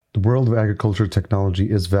world of agriculture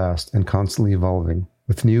technology is vast and constantly evolving,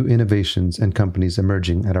 with new innovations and companies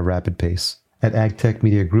emerging at a rapid pace. At AgTech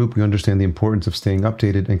Media Group, we understand the importance of staying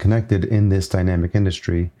updated and connected in this dynamic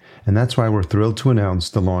industry, and that's why we're thrilled to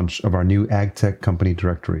announce the launch of our new AgTech Company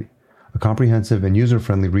Directory, a comprehensive and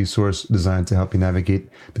user-friendly resource designed to help you navigate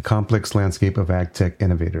the complex landscape of AgTech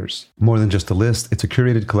innovators. More than just a list, it's a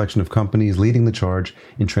curated collection of companies leading the charge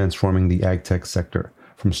in transforming the AgTech sector.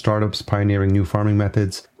 From startups pioneering new farming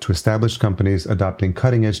methods to established companies adopting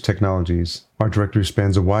cutting-edge technologies, our directory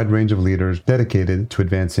spans a wide range of leaders dedicated to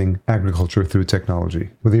advancing agriculture through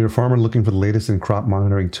technology. Whether you're a farmer looking for the latest in crop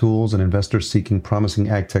monitoring tools, an investor seeking promising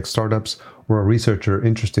agtech startups, or a researcher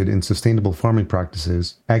interested in sustainable farming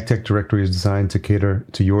practices, AgTech Directory is designed to cater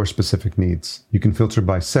to your specific needs. You can filter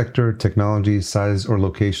by sector, technology, size, or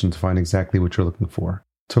location to find exactly what you're looking for.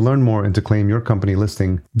 To learn more and to claim your company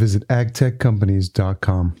listing, visit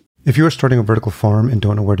agtechcompanies.com. If you are starting a vertical farm and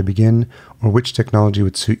don't know where to begin or which technology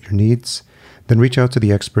would suit your needs, then reach out to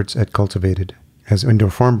the experts at Cultivated. As indoor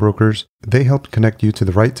farm brokers, they help connect you to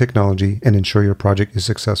the right technology and ensure your project is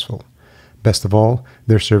successful. Best of all,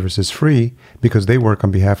 their service is free because they work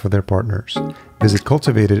on behalf of their partners. Visit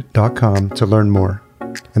cultivated.com to learn more.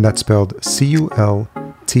 And that's spelled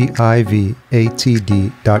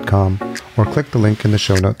cultivatd.com, or click the link in the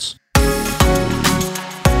show notes.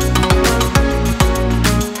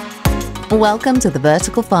 Welcome to the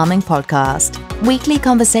Vertical Farming Podcast, weekly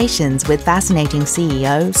conversations with fascinating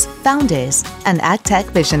CEOs, founders, and agtech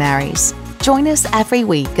visionaries. Join us every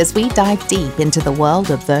week as we dive deep into the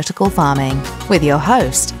world of vertical farming with your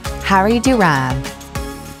host, Harry Duran.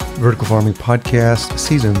 Vertical Farming Podcast,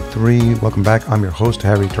 Season 3. Welcome back. I'm your host,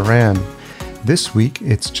 Harry Duran. This week,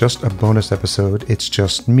 it's just a bonus episode. It's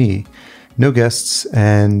just me. No guests,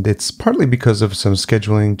 and it's partly because of some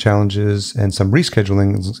scheduling challenges and some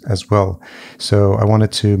rescheduling as well. So I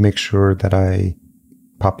wanted to make sure that I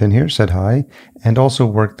popped in here, said hi, and also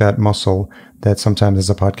worked that muscle that sometimes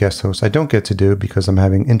as a podcast host I don't get to do because I'm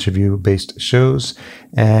having interview-based shows,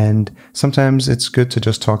 and sometimes it's good to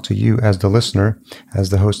just talk to you as the listener,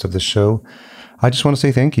 as the host of the show. I just want to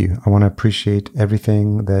say thank you. I want to appreciate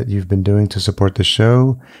everything that you've been doing to support the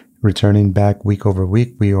show. Returning back week over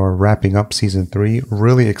week, we are wrapping up Season 3.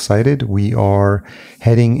 Really excited. We are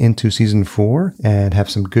heading into Season 4 and have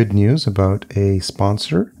some good news about a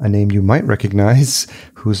sponsor, a name you might recognize,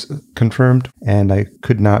 who's confirmed, and I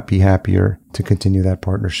could not be happier to continue that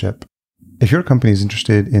partnership. If your company is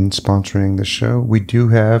interested in sponsoring the show, we do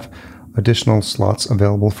have additional slots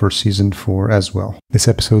available for Season 4 as well. This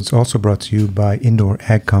episode is also brought to you by Indoor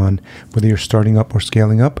AgCon. Whether you're starting up or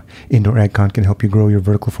scaling up, Indoor AgCon can help you grow your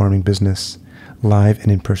vertical farming business. Live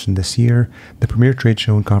and in person this year, the premier trade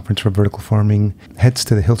show and conference for vertical farming heads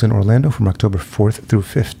to the Hilton Orlando from October 4th through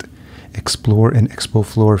 5th. Explore an expo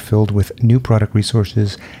floor filled with new product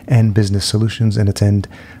resources and business solutions, and attend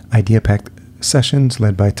idea-packed sessions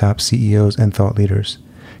led by top CEOs and thought leaders.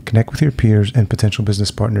 Connect with your peers and potential business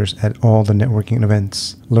partners at all the networking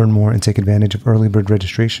events. Learn more and take advantage of early bird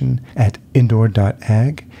registration at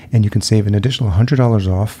indoor.ag, and you can save an additional $100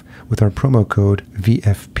 off with our promo code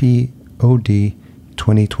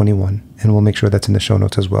VFPOD2021, and we'll make sure that's in the show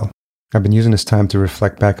notes as well. I've been using this time to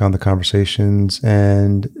reflect back on the conversations,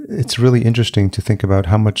 and it's really interesting to think about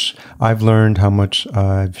how much I've learned, how much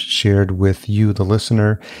I've shared with you, the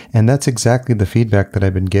listener, and that's exactly the feedback that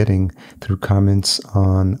I've been getting through comments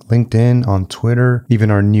on LinkedIn, on Twitter,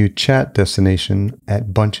 even our new chat destination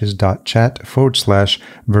at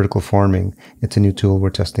bunches.chat/vertical farming. It's a new tool we're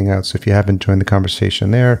testing out, so if you haven't joined the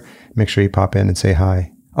conversation there, make sure you pop in and say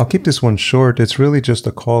hi. I'll keep this one short. It's really just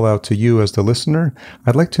a call out to you as the listener.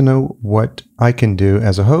 I'd like to know what I can do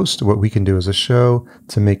as a host, what we can do as a show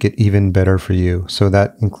to make it even better for you. So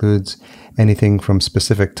that includes anything from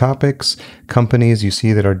specific topics, companies you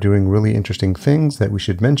see that are doing really interesting things that we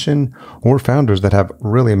should mention, or founders that have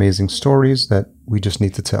really amazing stories that we just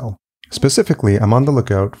need to tell. Specifically, I'm on the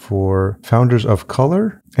lookout for founders of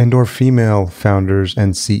color and/or female founders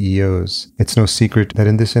and CEOs. It's no secret that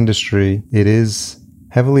in this industry, it is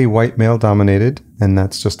heavily white male dominated, and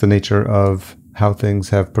that's just the nature of how things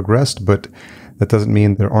have progressed, but that doesn't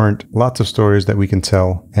mean there aren't lots of stories that we can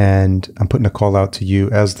tell, and I'm putting a call out to you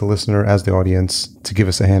as the listener, as the audience, to give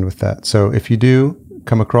us a hand with that. So if you do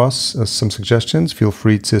come across some suggestions, feel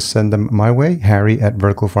free to send them my way,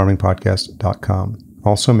 harry@verticalfarmingpodcast.com.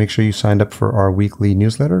 Also, make sure you signed up for our weekly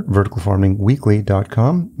newsletter,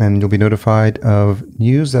 verticalfarmingweekly.com, and you'll be notified of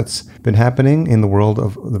news that's been happening in the world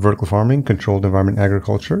of the vertical farming, controlled environment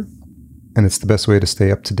agriculture. and it's the best way to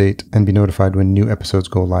stay up to date and be notified when new episodes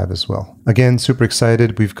go live as well. Again, super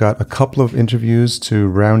excited. We've got a couple of interviews to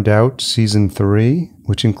round out season 3,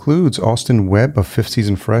 which includes Austin Webb of Fifth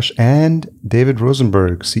Season Fresh and David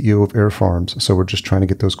Rosenberg, CEO of Air Farms. So we're just trying to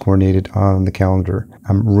get those coordinated on the calendar.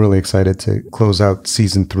 I'm really excited to close out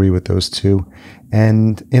season 3 with those two,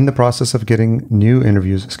 and in the process of getting new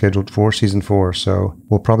interviews scheduled for season 4. So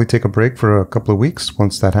we'll probably take a break for a couple of weeks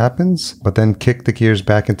once that happens, but then kick the gears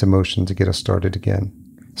back into motion to get us started again.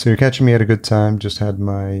 So you're catching me at a good time. Just had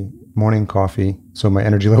my morning coffee, so my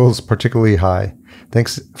energy level is particularly high.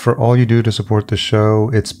 Thanks for all you do to support the show.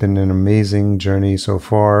 It's been an amazing journey so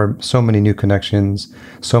far. So many new connections,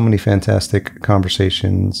 so many fantastic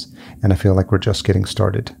conversations, and I feel like we're just getting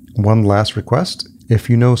started. One last request. If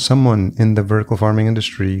you know someone in the vertical farming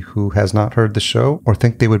industry who has not heard the show or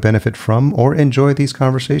think they would benefit from or enjoy these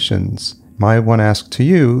conversations, my one ask to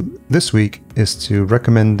you this week is to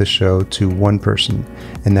recommend the show to one person,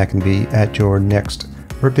 and that can be at your next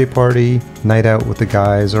birthday party, night out with the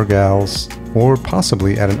guys or gals, or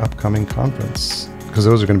possibly at an upcoming conference, because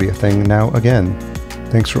those are going to be a thing now again.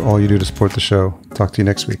 Thanks for all you do to support the show. Talk to you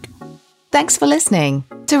next week. Thanks for listening.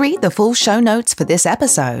 To read the full show notes for this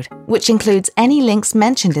episode, which includes any links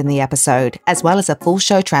mentioned in the episode, as well as a full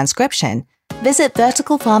show transcription, visit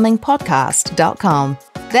verticalfarmingpodcast.com.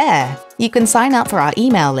 There, you can sign up for our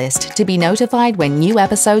email list to be notified when new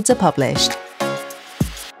episodes are published.